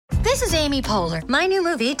This is Amy Poehler. My new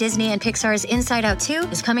movie, Disney and Pixar's Inside Out 2,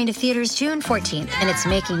 is coming to theaters June 14th, and it's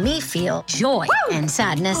making me feel joy and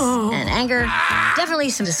sadness and anger, definitely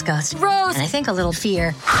some disgust, and I think a little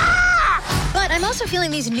fear. But I'm also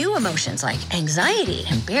feeling these new emotions like anxiety,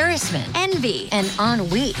 embarrassment, envy, and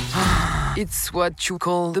ennui. It's what you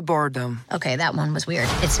call the boredom. Okay, that one was weird.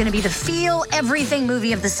 It's gonna be the feel everything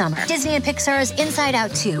movie of the summer. Disney and Pixar's Inside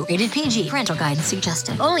Out 2, rated PG. Parental guidance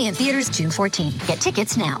suggested. Only in theaters June 14th. Get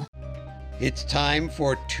tickets now. It's time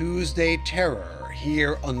for Tuesday Terror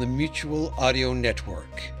here on the Mutual Audio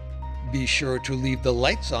Network. Be sure to leave the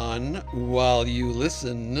lights on while you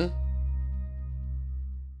listen.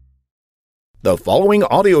 The following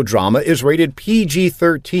audio drama is rated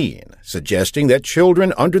PG-13, suggesting that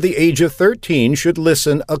children under the age of 13 should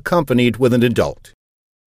listen accompanied with an adult.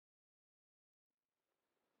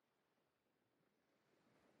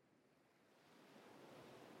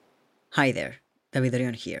 Hi there, David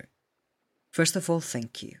Orion here. First of all,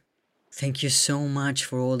 thank you. Thank you so much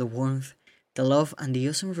for all the warmth, the love, and the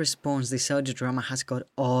awesome response this audio drama has got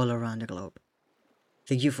all around the globe.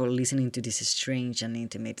 Thank you for listening to this strange and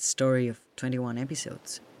intimate story of 21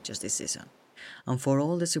 episodes just this season, and for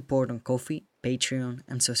all the support on Ko-fi, Patreon,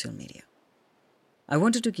 and social media. I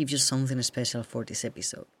wanted to give you something special for this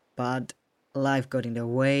episode, but life got in the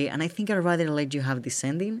way, and I think I'd rather let you have this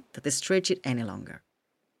ending than stretch it any longer.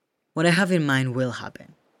 What I have in mind will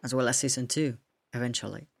happen, as well as season 2,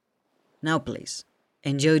 eventually. Now please,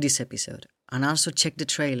 enjoy this episode, and also check the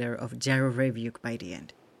trailer of Gyro Rebuke by the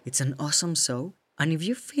end. It's an awesome show, and if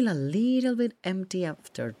you feel a little bit empty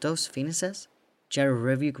after those finishes, Gyro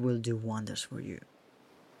Rebuke will do wonders for you.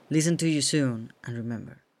 Listen to you soon, and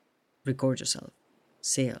remember, record yourself.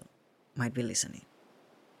 Seal might be listening.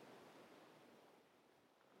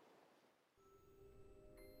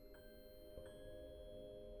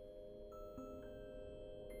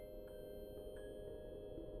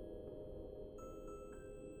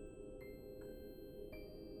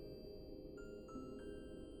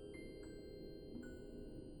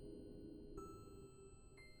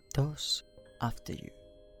 Those after you.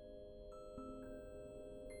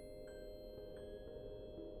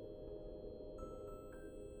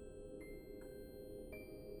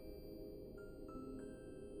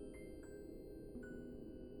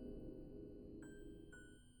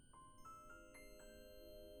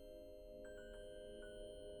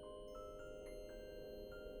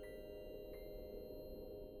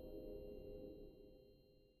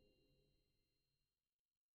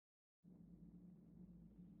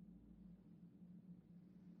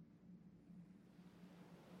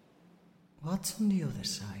 What's on the other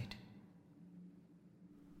side?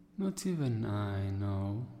 Not even I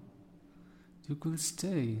know. You could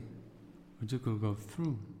stay, or you could go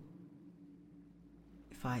through.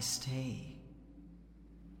 If I stay,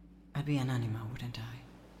 I'd be an animal, wouldn't I?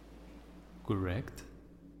 Correct?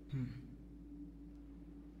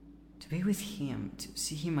 To be with him, to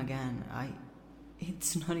see him again,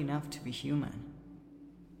 it's not enough to be human.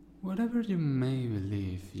 Whatever you may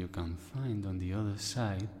believe you can find on the other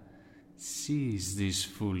side, cease this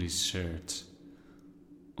foolish search.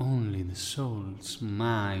 Only the souls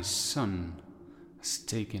my son has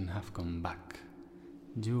taken have come back.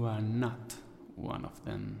 You are not one of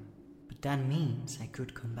them. But that means I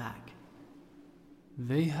could come back.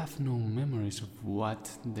 They have no memories of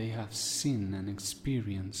what they have seen and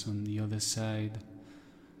experienced on the other side.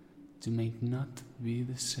 You may not be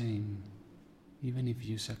the same, even if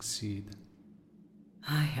you succeed.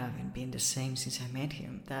 I haven't been the same since I met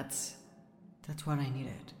him. That's what I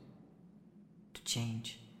needed. To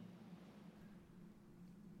change.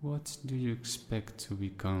 What do you expect to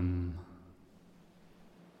become?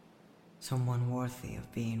 Someone worthy of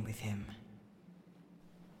being with him.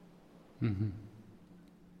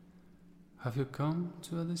 Have you come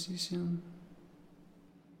to a decision?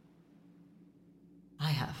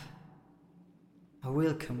 I have. I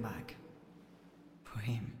will come back. For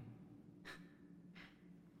him.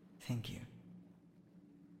 Thank you.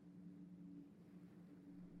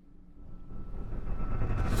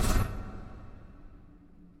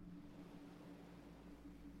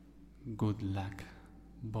 Good luck,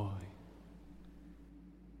 boy.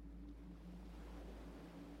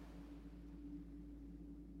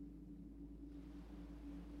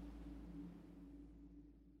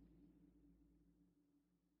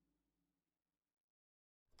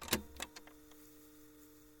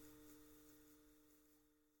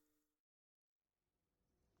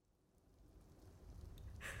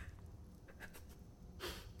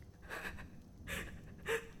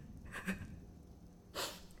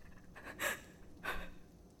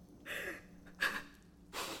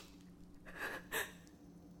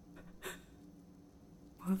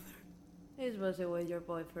 She's busy with your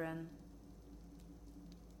boyfriend.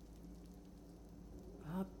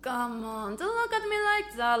 Oh, come on, don't look at me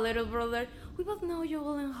like that, little brother. We both know you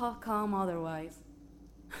wouldn't have come otherwise.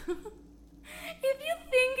 If you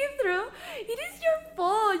think it through, it is your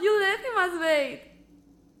fault. You left him as bait.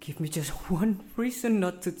 Give me just one reason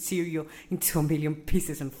not to tear you into a million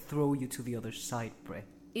pieces and throw you to the other side, Brett.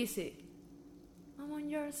 Easy. I'm on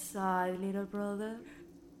your side, little brother.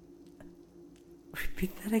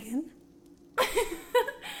 Repeat that again?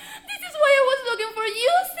 This is why I was looking for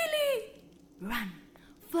you, silly! Run,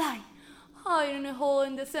 fly, hide in a hole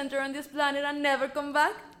in the center of this planet and never come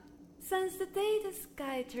back. Since the day the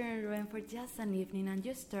sky turned red for just an evening and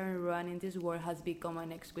just turned running, this world has become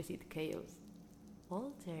an exquisite chaos.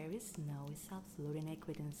 All there is now is absolute and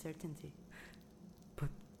accurate uncertainty. But,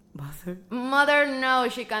 Mother... Mother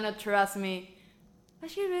knows she cannot trust me.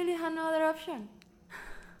 But she really had no other option.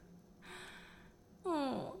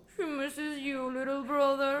 Oh, she misses you, little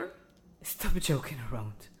brother. Stop joking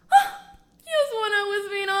around. Just when I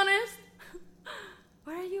was being honest.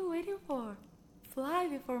 What are you waiting for? Fly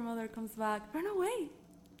before Mother comes back. Run away.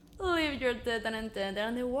 Leave your dead and untended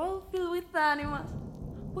and the world filled with animals.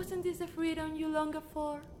 Wasn't this the freedom you longed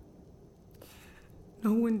for?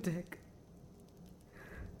 No one, Dick.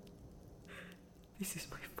 This is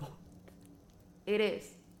my fault. It is.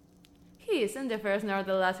 He isn't the first nor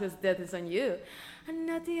the last whose death is on you, and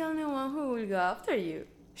not the only one who will go after you.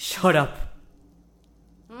 Shut up!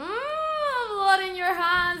 Blood in your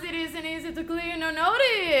hands, it isn't easy to clear no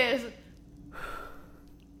notice.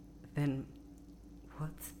 Then,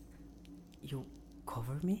 what? You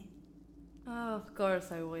cover me? Of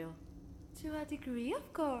course I will. To a degree,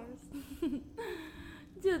 of course.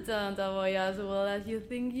 You don't avoid as well as you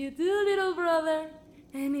think you do, little brother.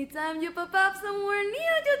 Anytime you pop up somewhere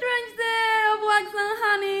new, you drench the air of wax and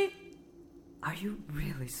honey. Are you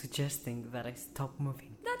really suggesting that I stop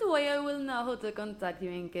moving? That way I will know how to contact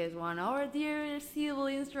you in case one of our dear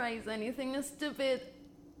siblings tries anything stupid.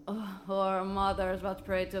 Or mothers, but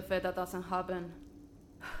pray to fate that doesn't happen.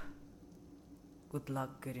 Good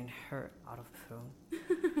luck getting her out of the throne.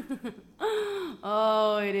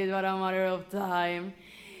 Oh, it is but a matter of time.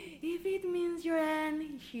 If it means your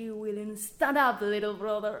end, she will stand up, little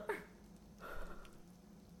brother.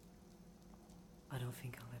 I don't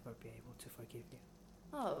think I'll ever be able to forgive you.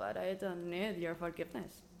 Oh, but I don't need your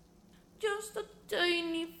forgiveness. Just a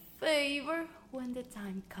tiny favor when the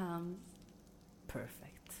time comes.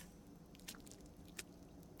 Perfect.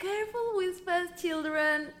 Careful with fast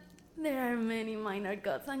children. There are many minor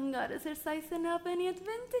gods and goddesses sizing up any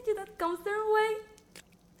advantage that comes their way.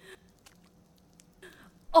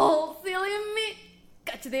 Oh, silly me!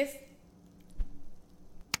 Catch this!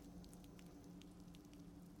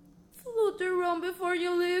 Flutter around before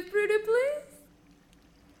you leave, pretty please.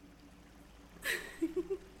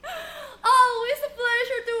 Always a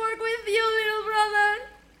pleasure to work with you, little brother.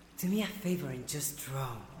 Do me a favor and just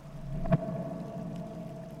draw.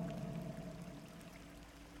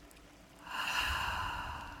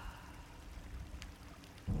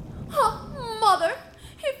 Mother!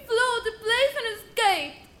 He flew the place and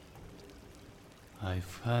escaped!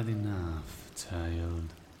 I've had enough,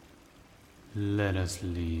 child. Let us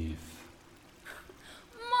leave.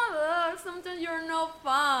 Mother, sometimes you're no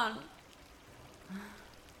fun.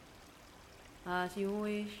 As you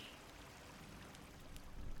wish.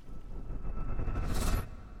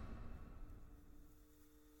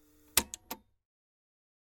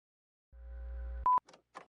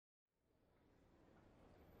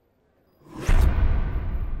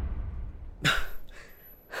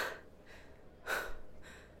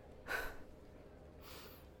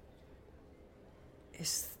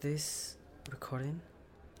 Is this recording?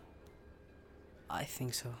 I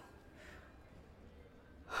think so.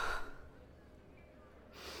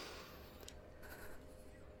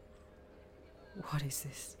 What is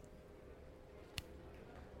this?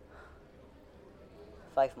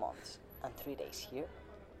 5 months and 3 days here,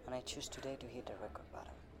 and I choose today to hit the record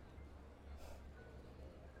button.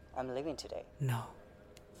 I'm leaving today. No.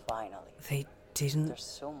 Finally. They didn't... There's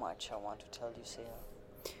so much I want to tell you, Sia.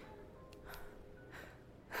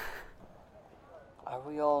 Are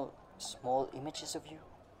we all small images of you?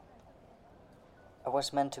 I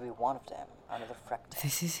was meant to be one of them, another fractal.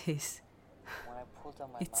 This is his. When I pulled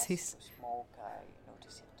down my It's mask his. to smoke, I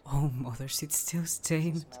noticed it. Oh, mothers, it's still It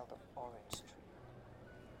stained. smelled of orange tree.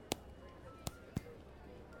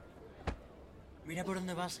 Mira por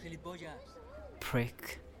dónde vas, gilipollas.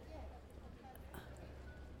 Prick.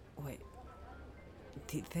 Wait.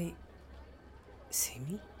 Did they see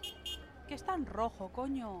me? Que está en rojo,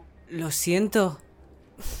 coño. Lo siento.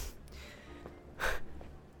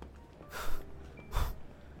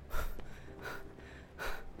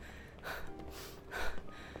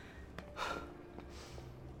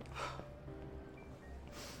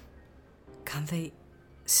 they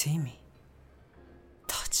see me?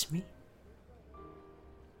 Touch me?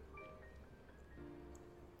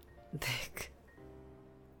 Dick,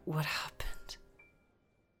 what happened?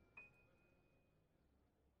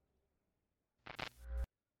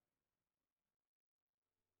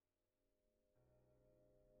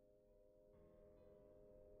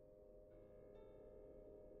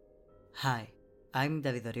 Hi, I'm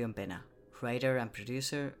David Orion Pena, writer and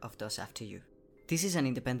producer of Dos After You. This is an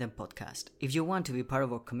independent podcast. If you want to be part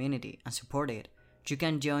of our community and support it, you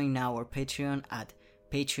can join now our Patreon at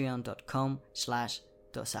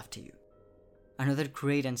patreon.com/dosafteryou. Another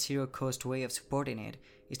great and zero-cost way of supporting it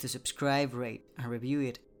is to subscribe, rate, and review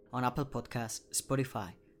it on Apple Podcasts,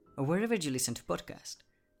 Spotify, or wherever you listen to podcasts,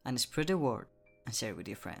 and spread the word and share it with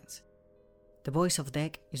your friends. The voice of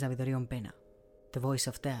Deck is David Orion Pena. The voice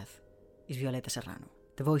of Death is Violeta Serrano.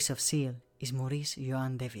 The voice of Seal is Maurice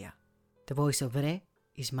Joan Devia. The voice of Bre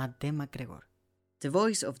is Matt D. McGregor. The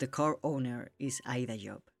voice of the car owner is Aida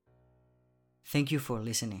Job. Thank you for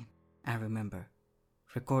listening, and remember,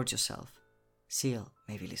 record yourself. Seal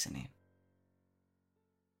may be listening.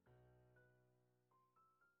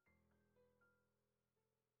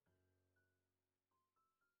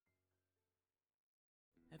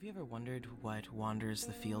 Have you ever wondered what wanders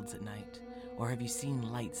the fields at night? Or have you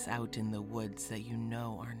seen lights out in the woods that you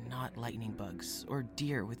know are not lightning bugs, or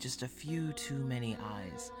deer with just a few too many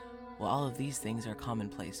eyes? Well, all of these things are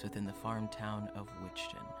commonplace within the farm town of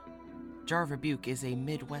Witchton. Jar of Rebuke is a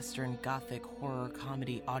Midwestern Gothic horror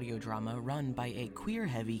comedy audio drama run by a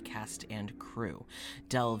queer-heavy cast and crew.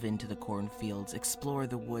 Delve into the cornfields, explore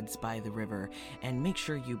the woods by the river, and make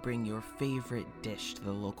sure you bring your favorite dish to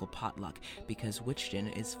the local potluck, because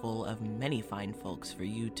Witchton is full of many fine folks for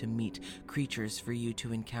you to meet, creatures for you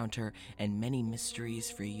to encounter, and many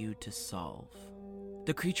mysteries for you to solve.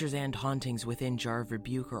 The creatures and hauntings within Jar of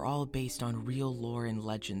Rebuke are all based on real lore and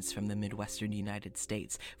legends from the Midwestern United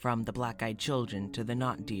States, from the Black-Eyed Children to the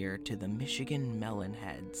Not Deer to the Michigan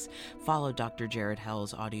Melonheads. Follow Dr. Jared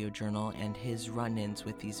Hell's audio journal and his run-ins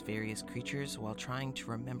with these various creatures while trying to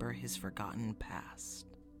remember his forgotten past.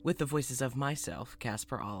 With the voices of myself,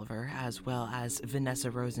 Casper Oliver, as well as Vanessa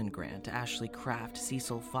Rosengrant, Ashley Kraft,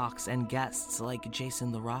 Cecil Fox, and guests like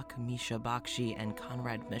Jason LaRock, Misha Bakshi, and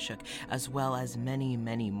Conrad Mishuk, as well as many,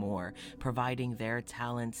 many more, providing their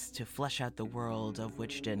talents to flesh out the world of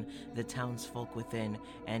Witchton, the townsfolk within,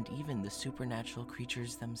 and even the supernatural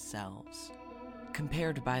creatures themselves.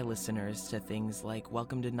 Compared by listeners to things like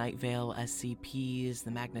Welcome to Night Vale, SCPs,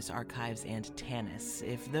 the Magnus Archives, and Tanis.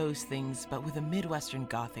 If those things, but with a Midwestern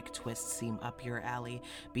Gothic twist, seem up your alley,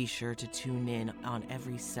 be sure to tune in on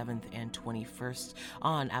every 7th and 21st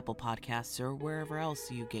on Apple Podcasts or wherever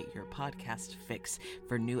else you get your podcast fix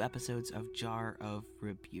for new episodes of Jar of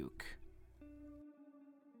Rebuke.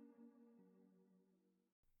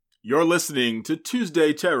 You're listening to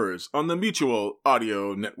Tuesday Terrors on the Mutual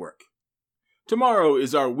Audio Network. Tomorrow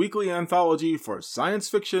is our weekly anthology for science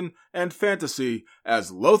fiction and fantasy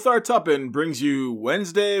as Lothar Tuppen brings you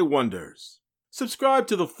Wednesday Wonders. Subscribe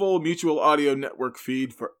to the full Mutual Audio Network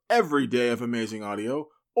feed for every day of amazing audio,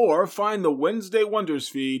 or find the Wednesday Wonders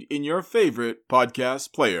feed in your favorite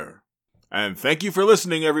podcast player. And thank you for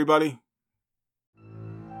listening, everybody.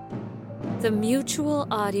 The Mutual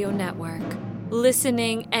Audio Network.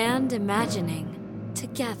 Listening and imagining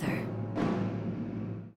together.